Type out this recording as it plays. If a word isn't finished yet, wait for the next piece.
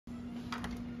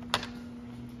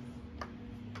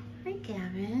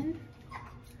Gavin.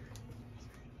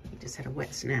 He just had a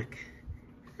wet snack.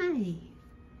 Hi.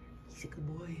 He's a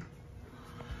good boy.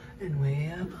 And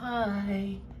way up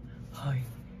high. Hi.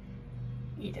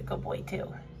 He's a good boy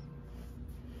too.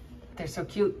 They're so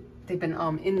cute. They've been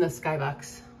in the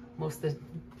skybox most of the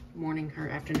morning or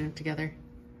afternoon together.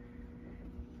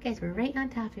 You guys were right on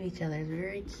top of each other. It's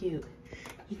very cute.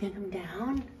 You gonna come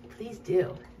down? Please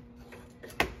do.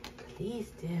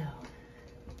 Please do.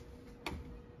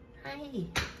 Hi.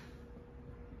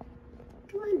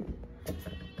 Come on.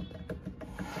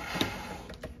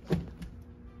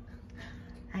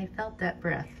 I felt that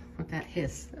breath with that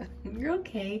hiss. You're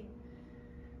okay.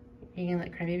 Are you gonna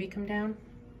let Crybaby come down?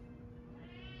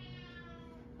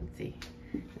 Let's see.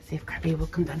 Let's see if Crybaby will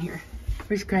come down here.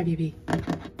 Where's Crybaby?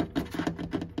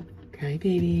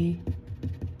 Crybaby.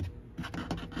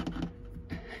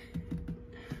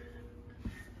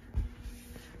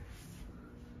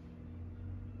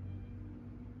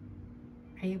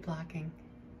 Are you blocking?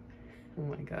 Oh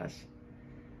my gosh.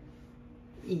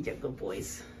 You good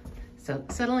boys. So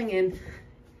settling in.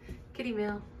 Kitty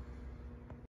mail.